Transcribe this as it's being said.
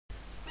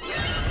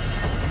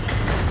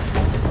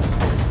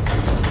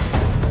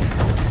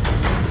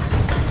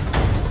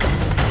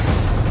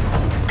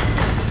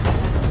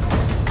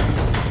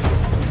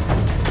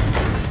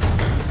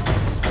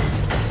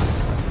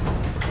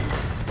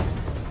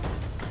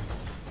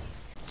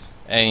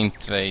1,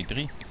 2,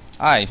 3.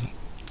 Hi,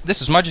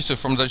 this is Majisu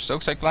from the Dutch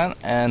Dokusai clan,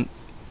 and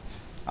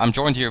I'm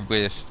joined here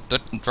with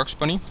Drugs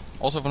Bunny,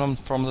 also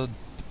from the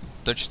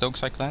Dutch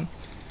Dokusai clan.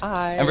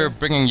 Hi. And we're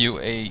bringing you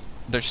a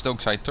Dutch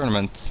Dokusai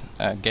tournament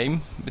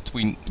game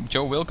between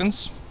Joe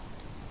Wilkens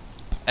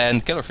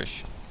and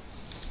Killerfish.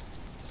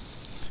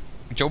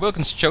 Joe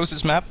Wilkens chose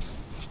this map,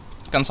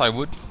 Kansai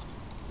Wood,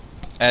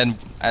 and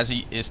as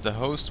he is the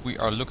host, we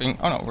are looking.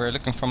 Oh no, we're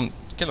looking from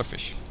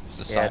Killerfish.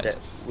 Yeah,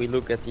 we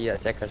look at the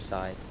attacker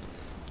side,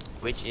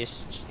 which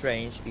is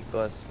strange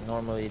because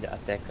normally the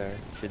attacker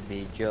should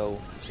be Joe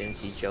since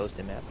he chose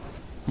the map.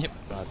 Yep.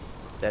 But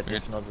that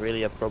is not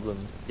really a problem.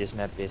 This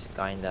map is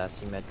kinda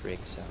symmetric,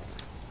 so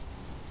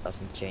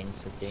doesn't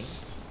change the thing.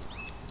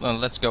 Well,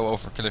 let's go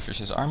over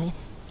Killerfish's army.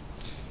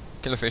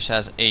 Killerfish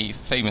has a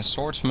famous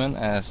swordsman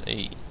as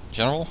a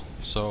general,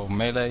 so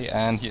melee,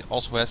 and he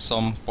also has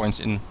some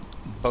points in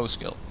bow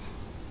skill.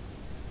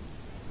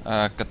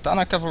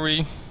 Katana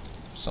cavalry,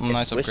 some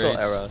nice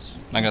upgrades. Arrows.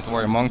 I got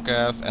warrior monk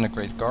cav and a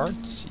great guard.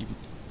 I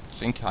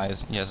think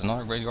he has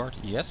another great guard.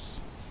 Yes,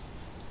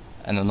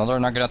 and another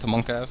Nagata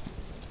monk cav.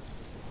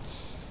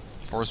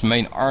 For his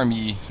main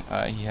army,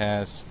 he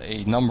has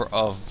a number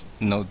of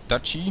no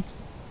Dutchy.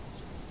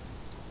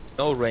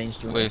 No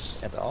ranged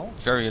units with at all.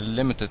 Very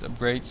limited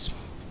upgrades.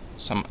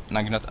 Some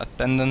Naginat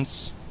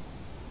attendants.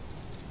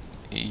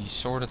 A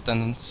sword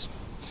attendant.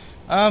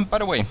 By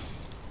the way,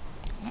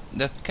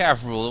 the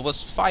cav rule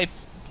was 5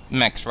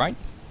 max, right?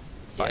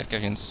 5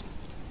 Cavians.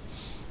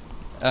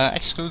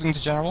 Excluding the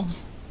general?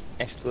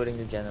 Excluding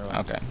the general.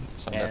 Okay,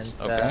 so and that's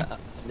okay.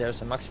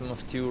 There's a maximum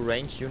of 2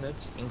 ranged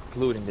units,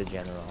 including the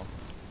general.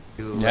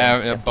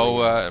 Yeah,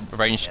 bow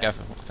ranged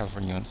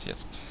cavalry units,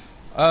 yes.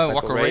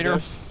 Walker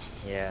Raider,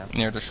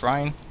 near the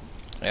shrine,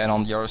 and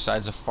on the other side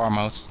is a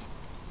farmhouse,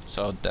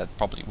 so that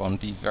probably won't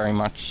be very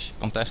much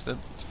contested.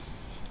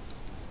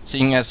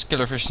 Seeing as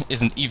Killerfish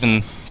isn't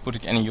even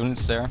putting any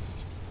units there.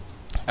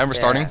 And we're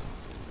starting.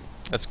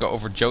 Let's go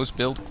over Joe's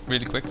build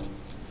really quick.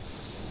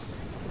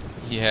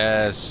 He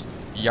has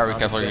Yari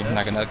cavalry,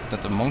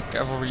 Naginata monk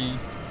cavalry,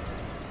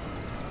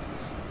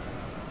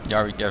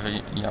 Yari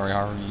cavalry,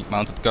 Yari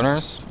mounted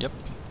gunners, yep.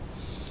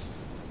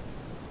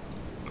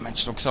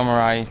 Matchlock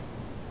samurai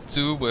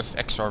 2 with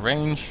extra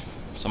range,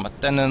 some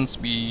attendants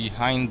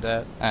behind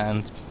that,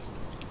 and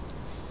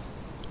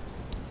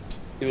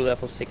 2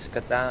 level 6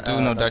 katana,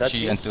 2 no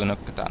Dachi and 2 no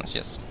katanas,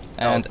 yes.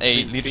 And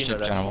a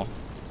leadership general.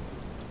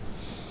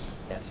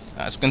 Yes.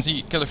 As you can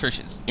see, Killerfish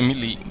is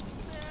immediately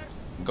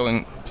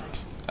going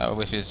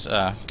with his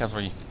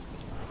cavalry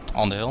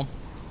on the hill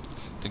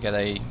to get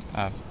a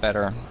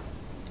better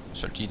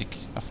strategic,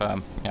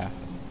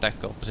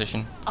 tactical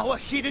position. Our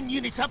hidden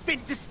units have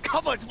been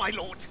discovered, my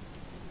lord.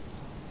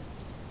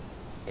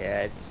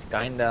 Yeah, it's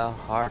kinda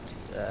hard.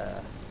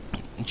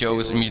 Joe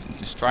is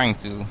immediately trying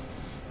to.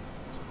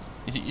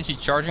 Is he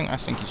charging? I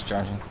think he's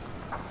charging.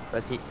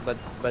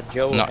 But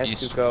Joe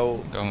has to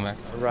go going back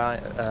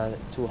right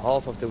to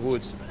half of the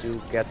woods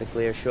to get a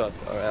clear shot,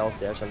 or else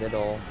there's a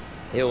little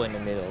hill in the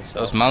middle. So.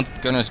 Those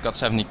mounted gunners got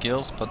 70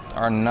 kills, but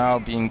are now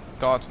being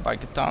caught by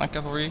katana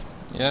cavalry.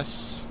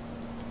 Yes.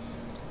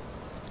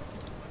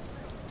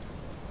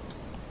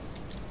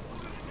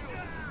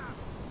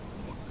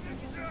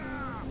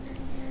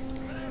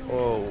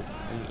 Oh,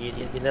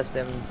 he lets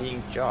them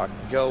being charged.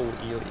 Joe,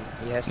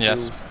 he has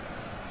to.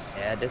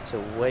 Yeah, that's a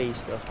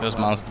waste of. Those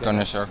mounted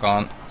gunners are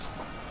gone.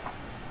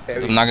 The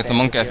Very Nagata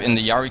monk cav expensive in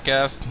the Yari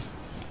cav.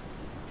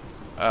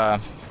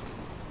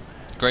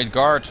 Great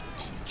guard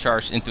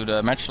charged into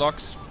the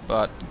matchlocks,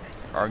 but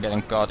are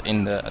getting caught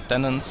in the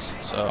attendants.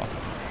 So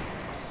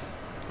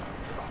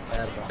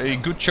a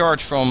good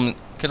charge from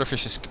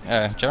Killerfish's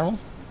general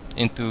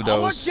into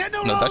those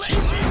no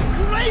Dutchies.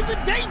 Grave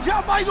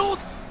danger, my lord.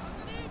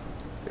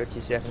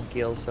 37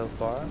 kills so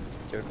far.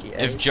 38.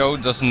 If Joe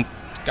doesn't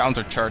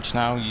counter charge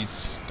now,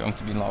 he's going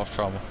to be in a lot of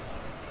trouble.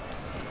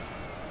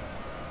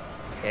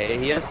 Yeah,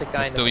 he has a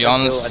kind of. To be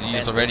honest, he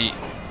is already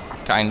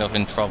kind of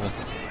in trouble.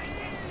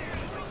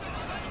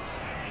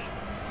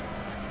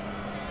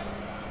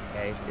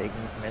 Yeah, he's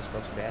taking his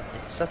matchbox back.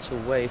 It's such a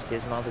waste.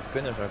 His mounted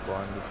gunners are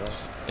gone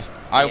because. If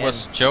I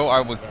was Joe,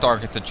 I would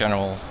target the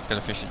general,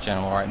 Killerfish's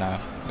general right now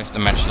with the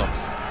matchlock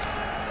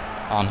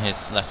on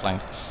his left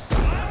flank.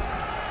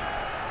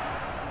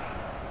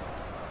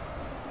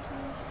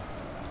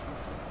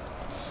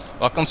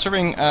 Well,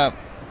 considering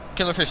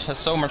Killerfish has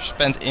so much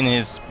spent in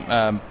his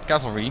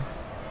cavalry,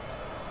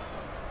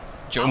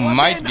 Joe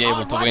might be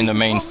able to win the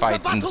main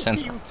fight in the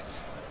center.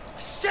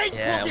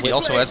 Yeah, he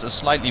also has a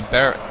slightly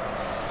better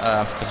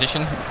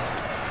position,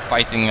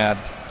 fighting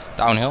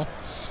downhill.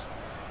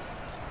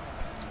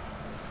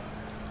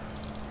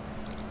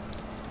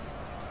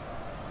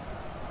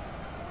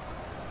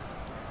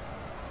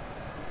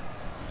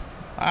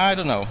 I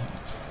don't know.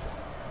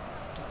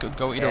 Could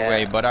go either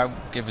way, but I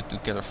would give it to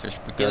Killerfish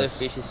because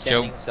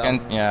Joe can,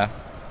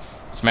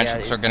 his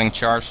matchlocks are getting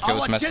charged.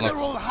 Joe's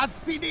matchlock has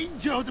been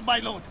injured, my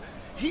lord.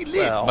 He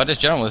lives, but his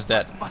general is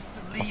dead,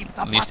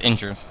 at least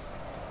injured.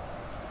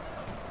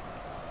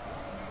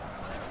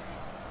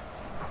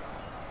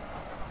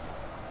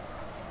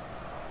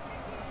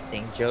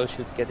 think Joe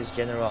should get his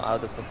general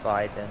out of the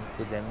fight and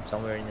put them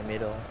somewhere in the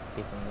middle,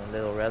 give him a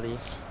little rally.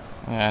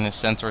 Yeah, and his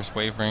center is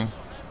wavering.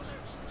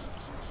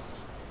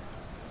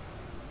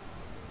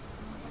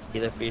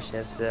 Killerfish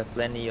has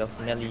plenty of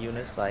melee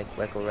units like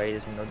Wacko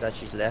Raiders and no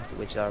Dutchies left,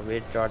 which are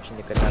recharging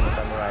the Katana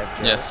Samurai of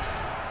Joe. Yes.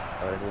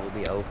 So it will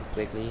be over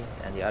quickly,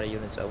 and the other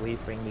units are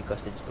wavering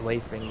because the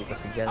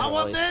general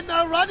Our is men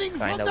are running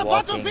from kinda the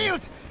walking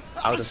battlefield.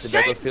 out of the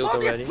Shame battlefield for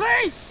already. this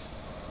play.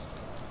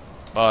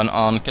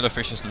 On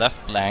Killerfish's left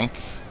flank,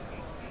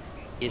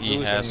 He's he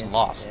losing has it,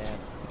 lost.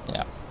 yeah.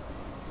 Yeah.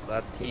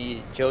 But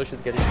Joe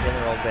should get his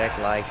general back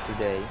like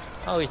today.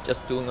 Oh, he's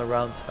just doing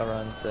around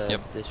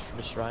Yep.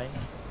 the shrine.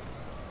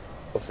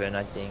 For fun,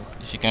 I think.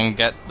 If you can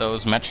get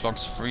those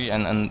matchlocks free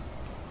and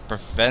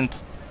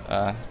prevent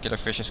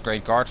Killerfish's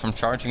Great Guard from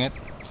charging it.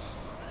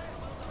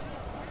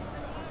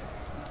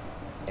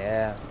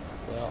 Yeah,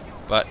 well,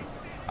 But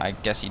I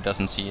guess he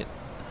doesn't see it.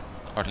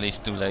 Or at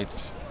least too late.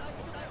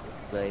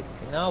 played.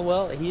 No,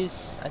 well,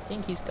 I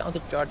think he's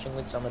counter-charging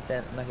with some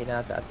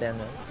Naginata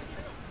attendants.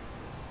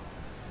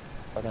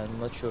 But I'm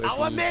not sure if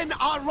Our he... men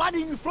are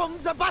running from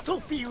the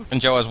battlefield.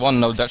 And Joe has one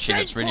no Dutchie Shame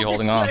that's really for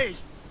holding this on. play.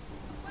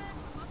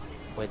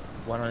 With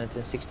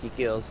 160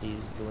 kills, he's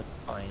doing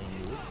fine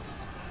indeed.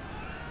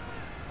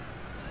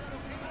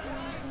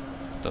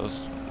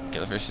 Those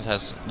Killerfish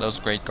has those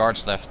Great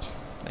Guards left.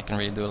 They can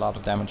really do a lot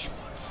of damage.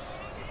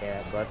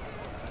 Yeah, but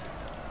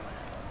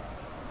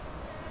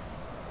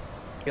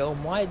Joe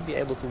might be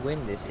able to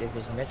win this if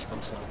his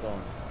matchlocks are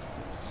gone.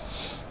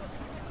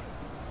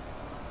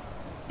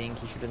 I think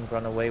he shouldn't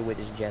run away with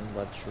his gen,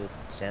 but should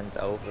send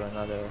over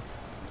another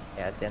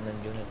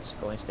attendant units,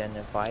 go and stand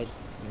and fight.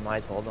 He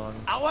might hold on.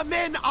 Our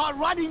men are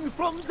running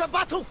from the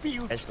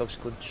battlefield. Matchlocks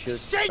could shoot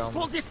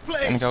Shameful some.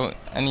 display. And go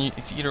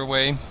if either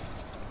way.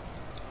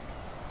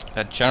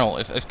 That general,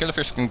 if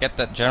Killerfish can get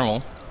that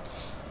general.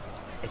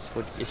 It's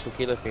for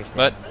Killerfish.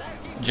 But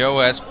Joe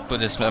has put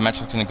his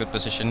matchlock in a good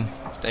position,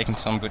 taking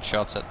some good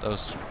shots at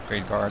those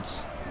Great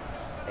Guards.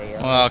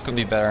 Well, it could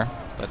be better,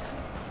 but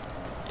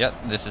yeah,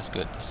 this is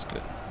good. This is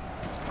good.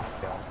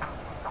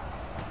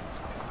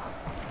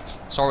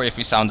 Sorry if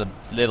we sound a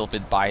little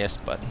bit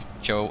biased, but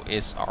Joe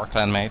is our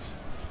clanmate.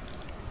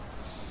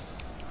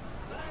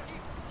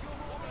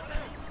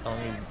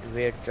 Only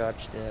rear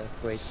charge the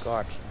Great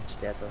Guards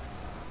instead of.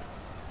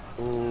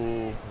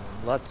 Ooh,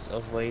 lots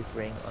of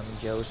wavering on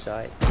Joe's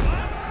side.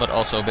 But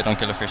also a bit on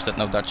Killerfish, that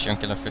no Dutchie on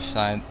Killerfish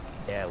side.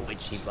 Yeah,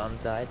 witchy bun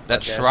side.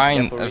 That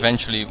shrine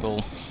eventually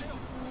will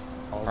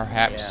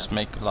perhaps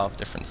make a lot of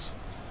difference.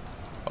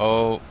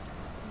 Oh,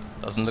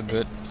 doesn't look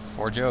good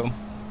for Joe.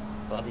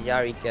 Well, the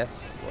Yari Kev,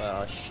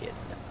 well, shit.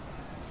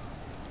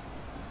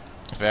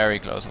 Very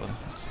close with it.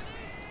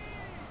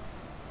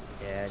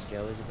 Yeah,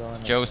 Joe is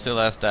gone. Joe still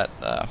has that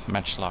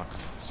matchlock,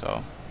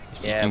 so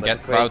if Yeah, he can but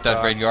get the Great out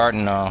that Great Guard-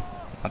 Guard, no,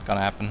 not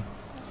gonna happen.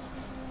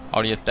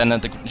 All the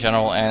attendant, the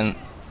general, and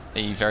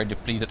a very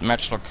depleted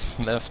matchlock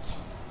left.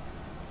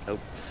 Nope.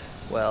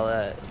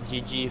 Well,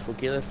 GG for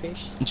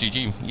Killerfish.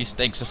 GG. He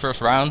takes the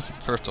first round,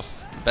 first of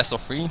best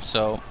of 3,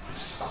 so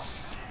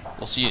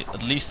we'll see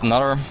at least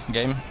another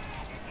game.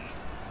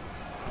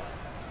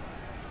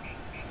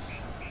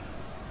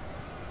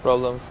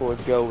 Problem for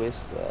Joe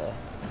is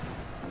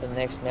the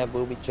next map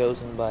will be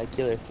chosen by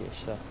Killerfish,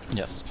 so.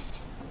 Yes.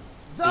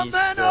 The Please,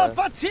 men are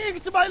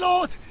fatigued, my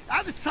lord,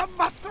 and some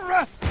must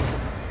rest.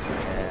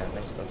 Yeah,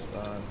 matchlock's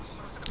gone.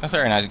 A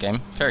very nice game,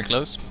 very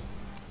close.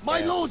 My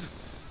Yeah. lord,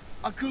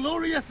 a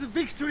glorious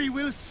victory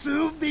will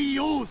soon be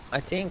yours.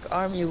 I think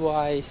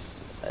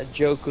army-wise,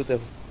 Joe could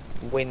have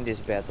win this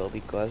battle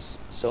because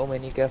so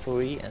many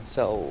cavalry and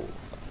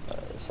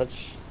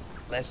such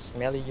less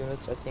melee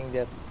units. I think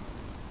that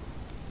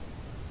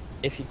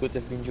if he could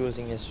have been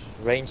using his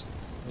ranged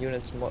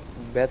units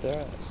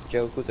better,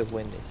 Joe could have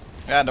won this.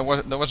 Yeah,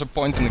 there was a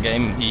point in the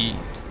game he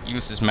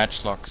used his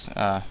matchlocks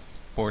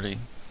poorly.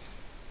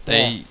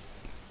 They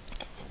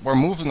were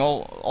moving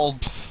all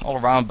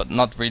around, but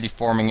not really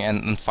forming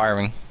and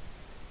firing.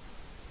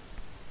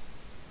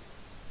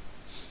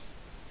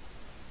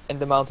 And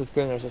the mounted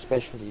gunners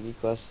especially,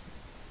 because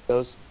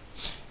those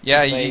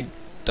Yeah,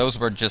 those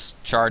were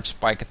just charged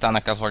by katana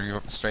cavalry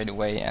straight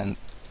away and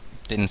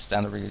didn't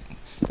stand a really.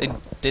 They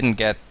didn't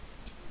get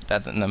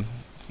that in them.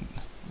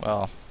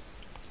 Well,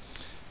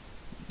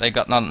 they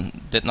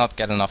did not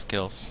get enough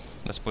kills.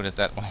 Let's put it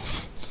that way.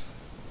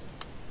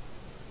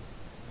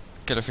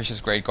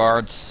 Killerfish's Great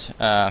Guard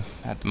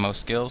had the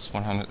most kills,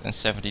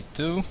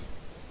 172.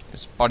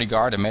 His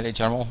bodyguard, a melee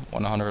general,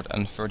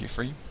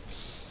 133.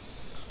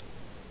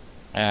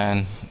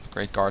 And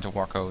Great Guard of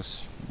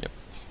Wackos, yep.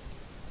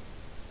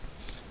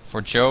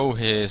 For Joe,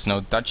 his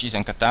no Dutchies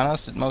and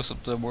katanas did most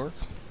of the work.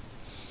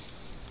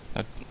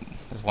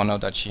 There's one no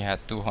Dutchie had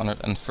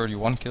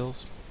 231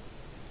 kills.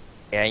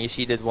 Yeah, you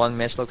see that one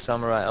matchlock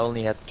samurai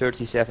only had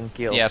 37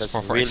 kills. Yes, That's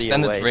for really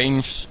extended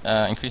range,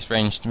 increased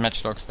range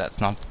matchlocks,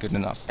 that's not good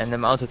enough. And the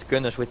mounted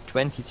gunners with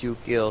 22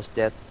 kills,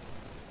 that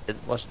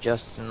was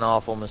just an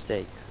awful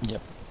mistake.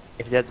 Yep.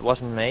 If that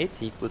wasn't made,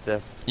 he could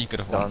have He could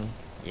have done. won.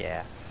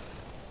 Yeah.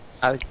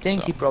 I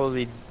think So. he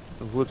probably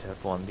would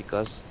have won,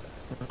 because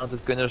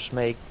mounted gunners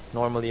make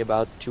normally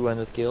about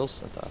 200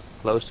 kills,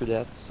 close to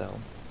that. So.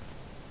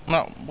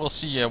 No, we'll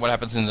see what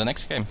happens in the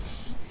next game.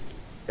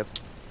 Yep.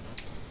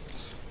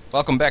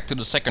 Welcome back to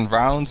the second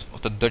round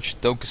of the Dutch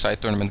Dokusai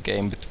tournament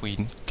game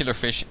between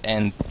Killerfish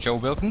and Joe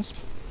Wilkens.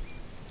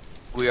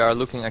 We are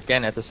looking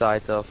again at the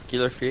side of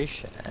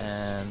Killerfish,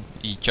 and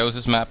he chose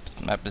his map.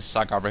 The map is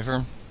Saga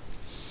River.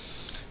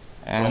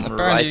 And from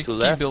apparently right to key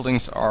left.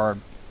 buildings are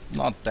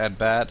not that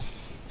bad.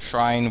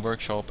 Shrine,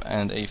 workshop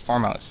and a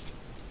farmhouse.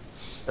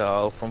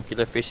 So from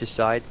Killerfish's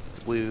side,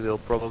 we will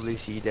probably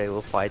see they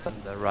will fight on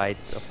the right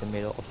of the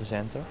middle of the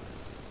center.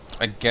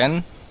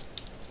 Again,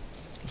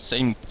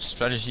 same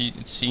strategy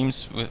it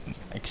seems,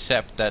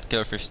 except that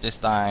Killerfish this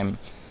time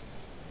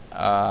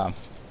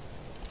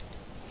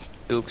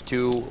Took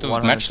two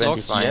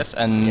matchlocks, yes,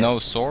 and no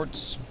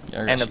swords.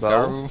 And a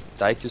bow,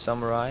 Daiku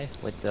Samurai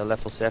with the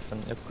level 7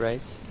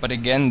 upgrades. But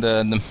again,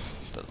 the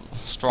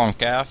strong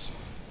calf,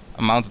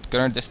 a mounted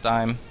gunner this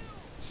time.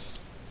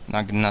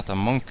 Naginata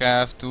monk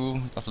calf,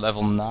 2 of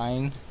level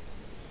 9.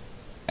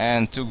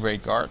 And 2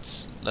 great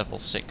guards, level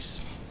 6.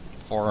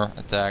 4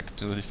 attack,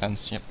 2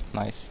 defense, yep,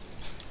 nice.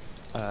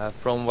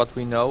 From what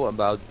we know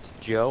about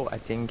Joe, I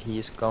think he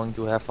is going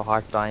to have a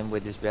hard time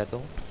with this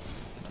battle.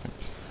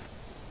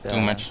 2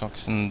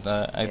 matchlocks and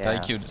I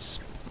think this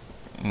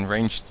in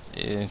ranged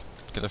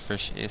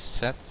Killerfish is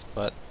set,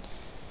 but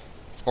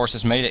of course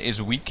his melee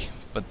is weak,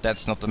 but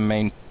that's not the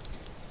main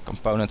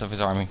component of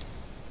his army.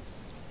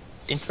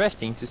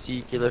 Interesting to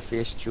see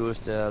Killerfish choose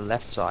the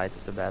left side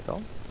of the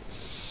battle.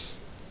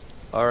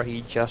 Or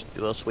he just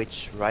will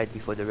switch right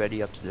before they're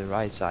ready up to the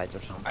right side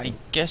or something. I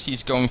guess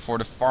he's going for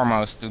the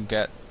farmhouse to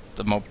get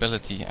the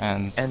mobility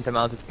and the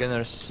mounted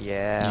gunners,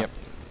 yeah. Yep.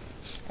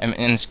 And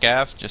in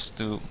scav, just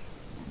to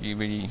be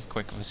really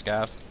quick with his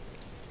scav.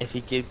 If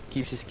he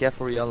keeps his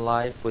cavalry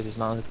alive with his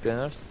mounted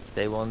gunners,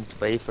 they won't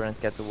waver and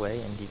get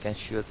away, and he can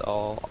shoot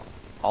all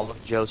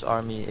of Joe's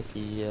army if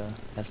he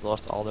has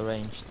lost all the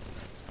range.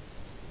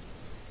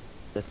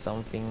 That's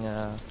something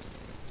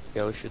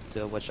Joe should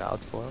watch out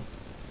for.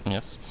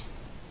 Yes.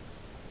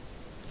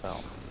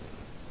 Well,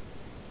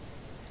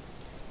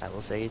 I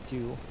will say it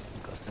too,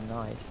 because they're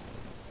nice.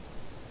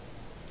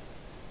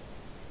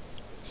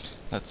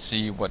 Let's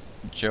see what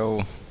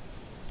Joe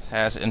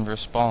has in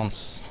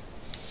response.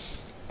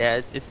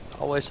 Yeah, it's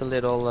always a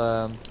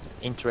little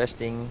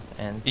interesting,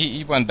 and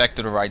he went back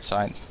to the right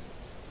side.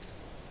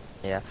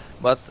 Yeah,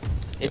 but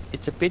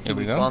it's a pity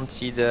we can't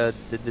see the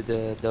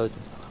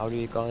how do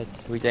you call it,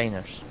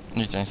 retainers.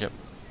 Retainers, yep.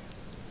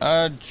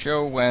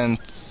 Joe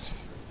went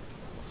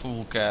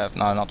full cav,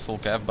 no, not full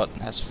cav, but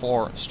has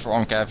 4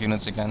 strong cav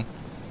units again.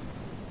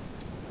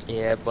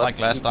 Yeah, but like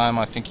last time,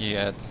 I think he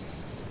had,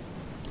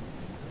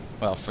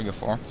 well, 3 or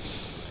 4.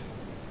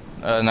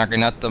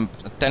 Naginata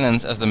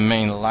tenants as the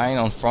main line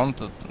on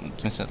front, at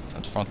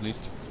front at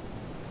least.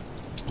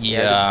 He,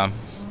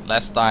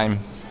 last time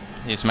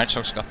his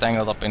matchlocks got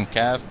tangled up in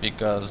cav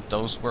because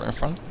those were in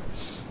front.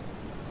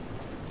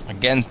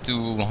 Again,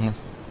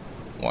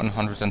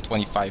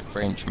 125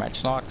 range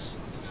matchlocks.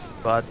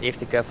 But if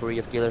the cavalry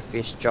of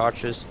Killerfish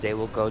charges, they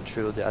will go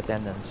through the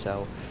attendant,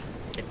 so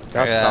it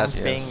does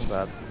something,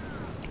 but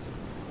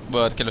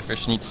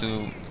Killerfish needs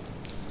to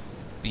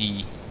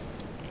be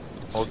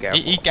more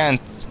careful. He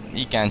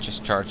can't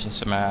just charge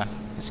his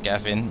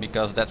cav in,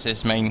 because that's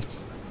his main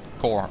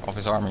core of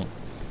his army.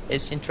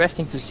 It's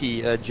interesting to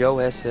see Joe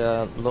has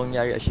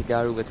Longyari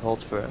Ashigaru with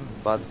hold firm,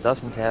 but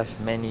doesn't have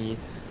many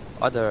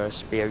other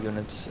spear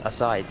units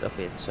aside of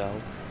it, so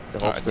the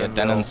hold firm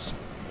attendants.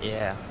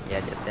 Yeah, the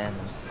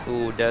attendants.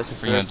 Ooh, there's a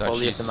first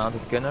volley of the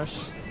mounted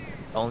gunners.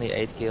 Only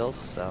 8 kills,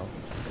 so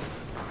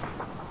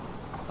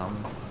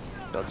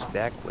goes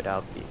back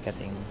without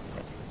getting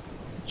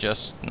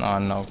just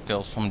no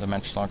kills from the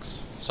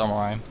matchlocks.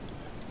 Samurai.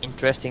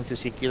 Interesting to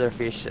see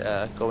Killerfish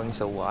going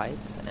so wide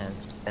and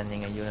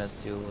sending a unit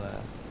to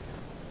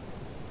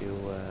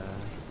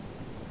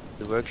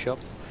the workshop.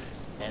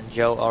 And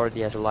Joe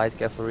already has a light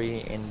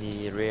cavalry in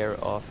the rear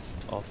of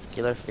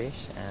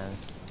Killerfish, and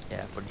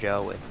yeah, for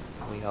Joe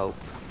we hope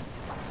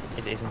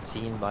it isn't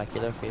seen by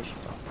Killerfish.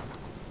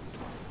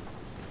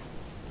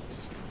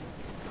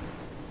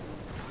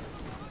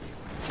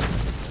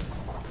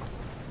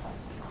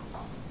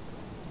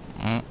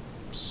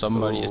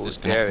 Somebody is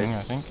disconnecting,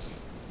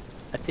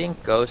 I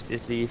think. Ghost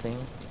is leaving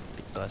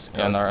because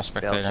yeah, no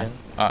spectator.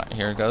 Ah,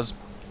 here it goes.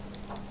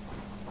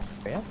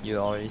 Yeah, you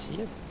already see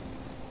it.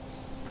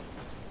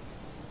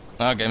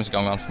 No, game's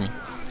going on for me.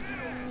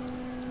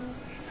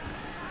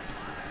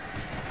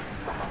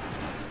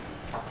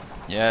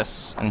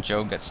 Yes, and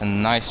Joe gets a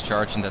nice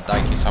charge in the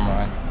Daiku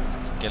Samurai,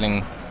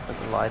 killing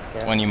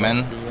 20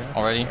 men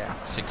already. Yeah.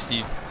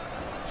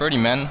 30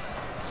 men.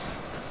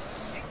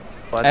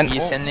 But and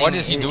what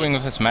is he doing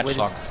with his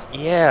matchlock?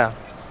 Yeah.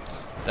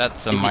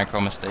 That's a micro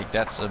mistake.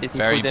 That's a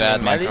very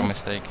bad micro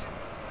mistake.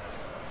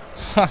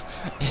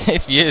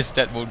 If he is,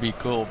 that would be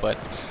cool, but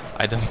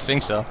I don't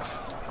think so.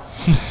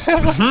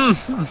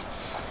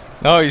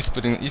 No, he's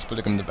putting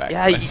him in the back.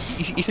 Yeah,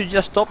 you should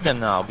just stop them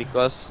now,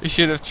 because... He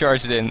should have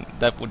charged in.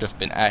 That would have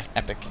been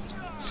epic.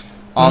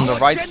 On the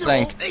right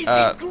flank,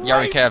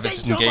 Yarikev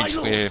is engaged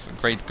with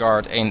Great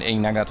Guard and a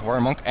Nagato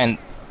Warrior Monk, and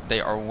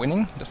they are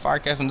winning the Fire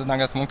Cav and the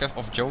Nagato Monk Cav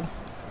of Joe.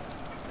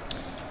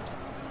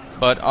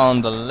 But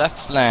on the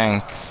left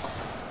flank,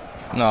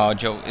 no,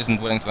 Joe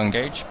isn't willing to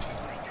engage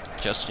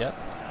just yet.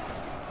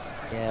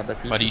 Yeah,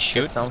 but he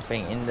should. Get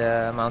something in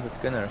the mounted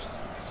gunners.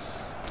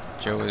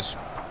 Joe is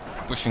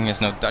pushing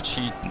his no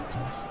Dutchie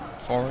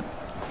forward.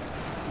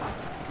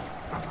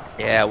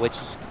 Yeah, which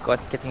is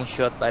getting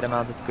shot by the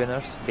mounted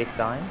gunners big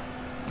time.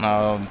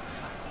 Now,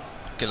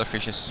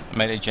 Killerfish's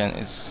melee gen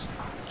is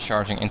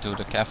charging into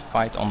the cav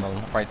fight on the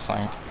right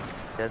flank.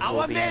 That Our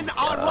will be men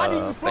are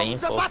running from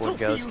painful the for Joe's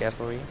battlefield.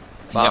 cavalry.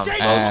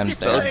 Yep, and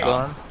there you go.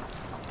 Gone.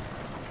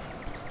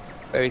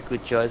 Very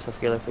good choice of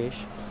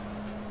Killerfish.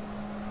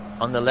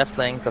 On the left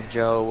flank of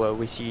Joe,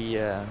 we see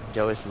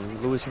Joe is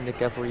losing the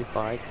cavalry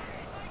fight.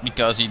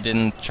 Because he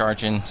didn't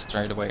charge in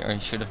straight away, or he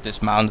should have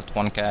dismounted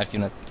one cav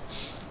unit.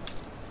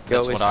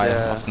 That's what I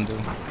often do.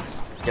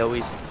 Joe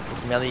is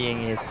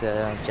meleeing his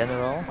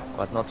general,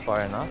 but not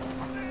far enough.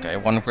 Okay,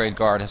 one Great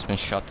Guard has been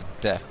shot to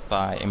death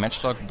by a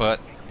matchlock, but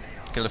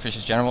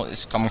Killerfish's general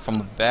is coming from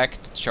the back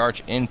to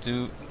charge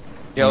into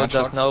Joe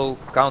does no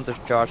counter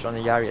charge on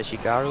the Yari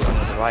Ashigaru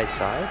on the right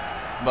side.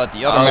 But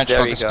the other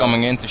matchlock is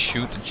coming in to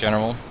shoot the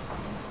general.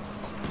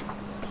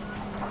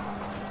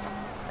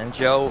 And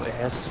Joe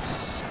has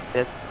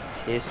set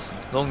his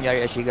long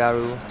Yari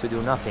Ashigaru to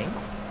do nothing.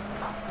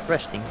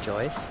 Resting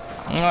choice.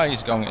 No,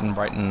 he's going in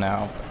right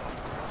now.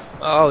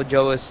 Oh,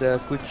 Joe has a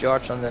good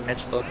charge on the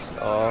matchlocks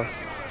of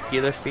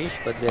Killerfish,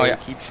 but they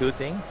keep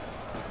shooting.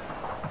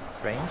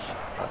 Range.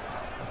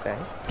 Okay.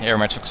 Here,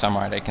 matchlock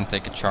samurai, they can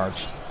take a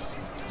charge.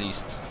 At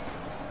least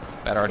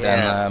better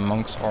than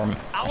monks or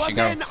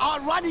Ashigaru.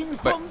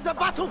 But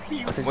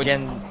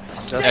again,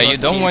 you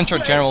don't want your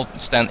general to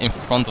stand in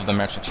front of the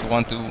matchlocks. You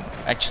want to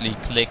actually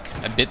click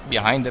a bit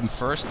behind them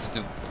first,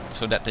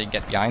 so that they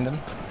get behind them.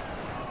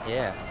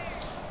 Yeah.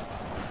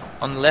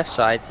 On the left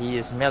side, he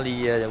is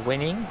melee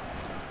winning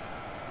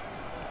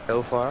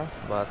so far,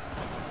 but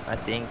I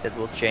think that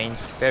will change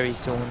very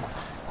soon.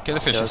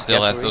 Killerfish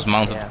still has those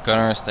mounted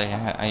gunners.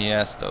 He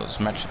has those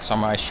matchlock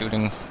samurai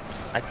shooting.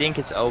 I think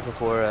it's over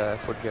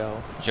for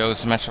Joe.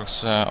 Joe's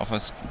matchlocks of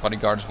his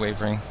bodyguard is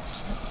wavering.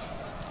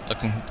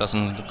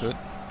 Doesn't look good.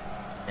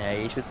 Yeah,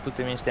 he should put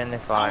him in standing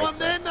fight.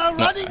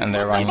 And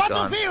they're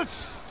running.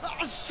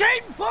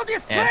 Shameful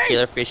display! And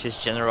Killerfish's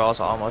general is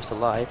almost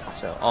alive,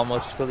 so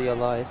almost fully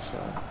alive. So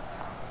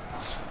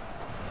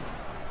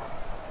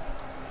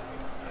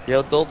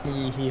Joe told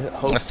me he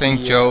hoped. I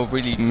think Joe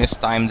really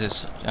mistimed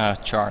his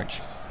charge.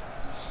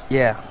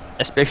 Yeah,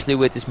 especially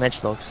with his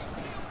matchlocks.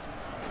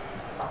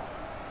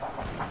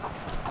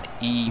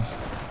 He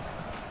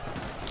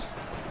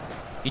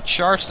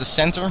charged the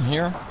center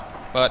here,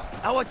 but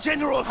our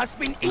general has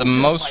been the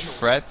most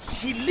threat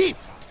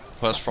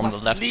was from the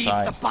left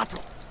side.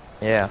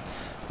 Yeah,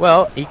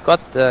 well, he got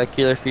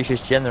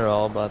Killerfish's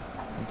general, but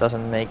it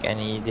doesn't make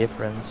any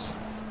difference.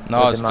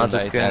 No, it's the too mounted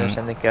late. gunners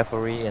and the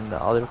cavalry and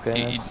the other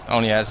gunners. He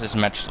only has his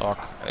matchlock,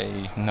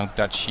 a no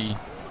Dutchie.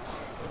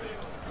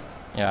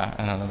 Yeah,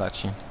 and a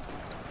Dutchie.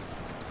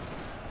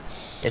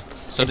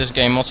 So this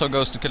game also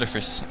goes to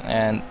Killerfish,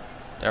 and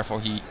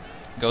therefore he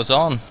goes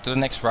on to the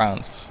next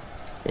round.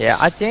 Yeah,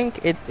 I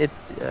think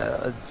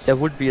there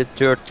would be a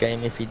third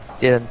game if he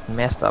didn't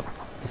mess up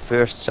the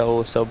first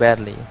so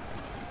badly.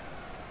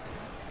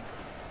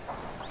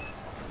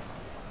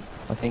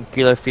 I think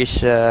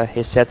Killerfish,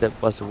 his setup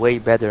was way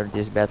better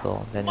this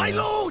battle than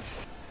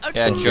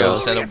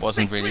Joe's setup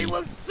wasn't really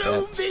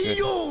that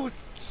good.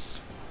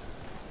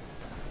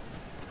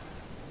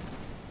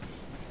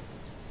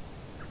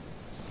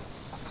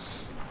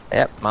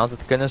 Yep,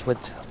 mounted gunners with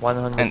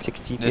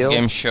 160 kills. This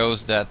game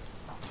shows that,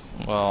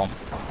 well,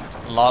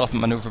 a lot of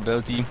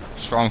maneuverability,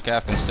 strong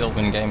cav can still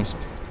win games.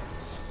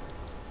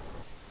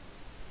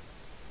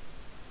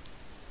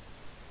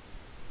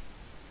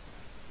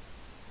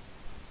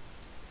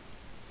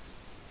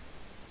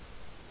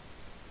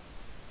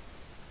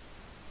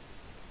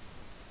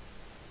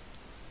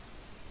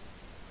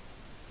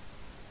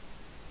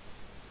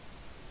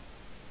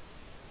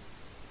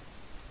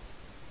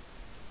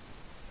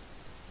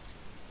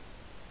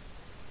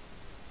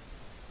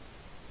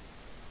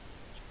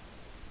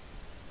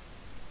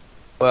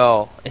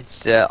 Well,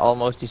 it's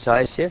almost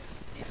decisive,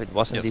 if it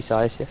wasn't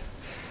decisive.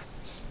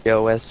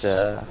 Joe has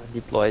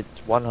deployed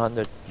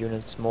 100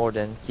 units more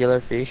than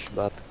Killerfish,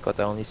 but got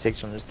only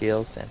 600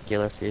 kills, and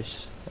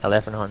Killerfish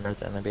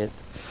 1100 and a bit.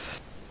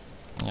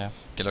 Yeah,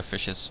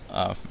 Killerfish's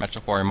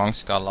matchlock warrior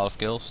monks got a lot of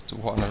kills,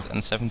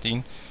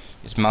 217.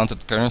 His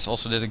mounted gunners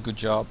also did a good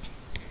job.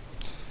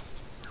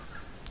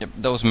 Yep,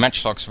 those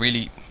matchlocks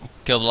really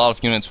killed a lot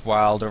of units,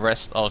 while the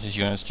rest of his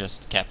units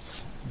just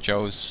kept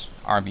Joe's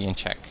army in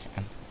check.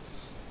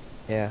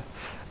 Yeah,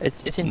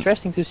 it's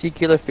interesting to see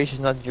Killerfish is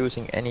not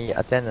using any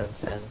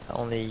attendants and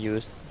only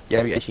used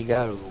Yari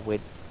Ashigaru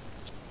with.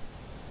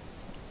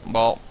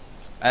 Well,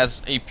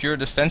 as a pure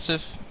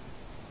defensive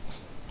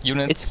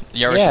unit,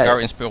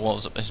 Yaroshigara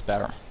Inspiral is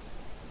better.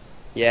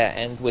 Yeah,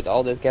 and with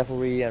all the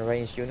cavalry and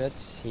ranged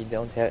units, he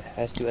don't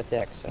has to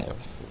attack. So. Yep.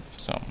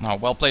 So now,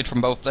 well played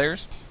from both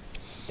players.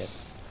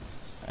 Yes.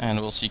 And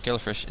we'll see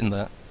Killerfish in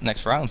the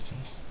next round.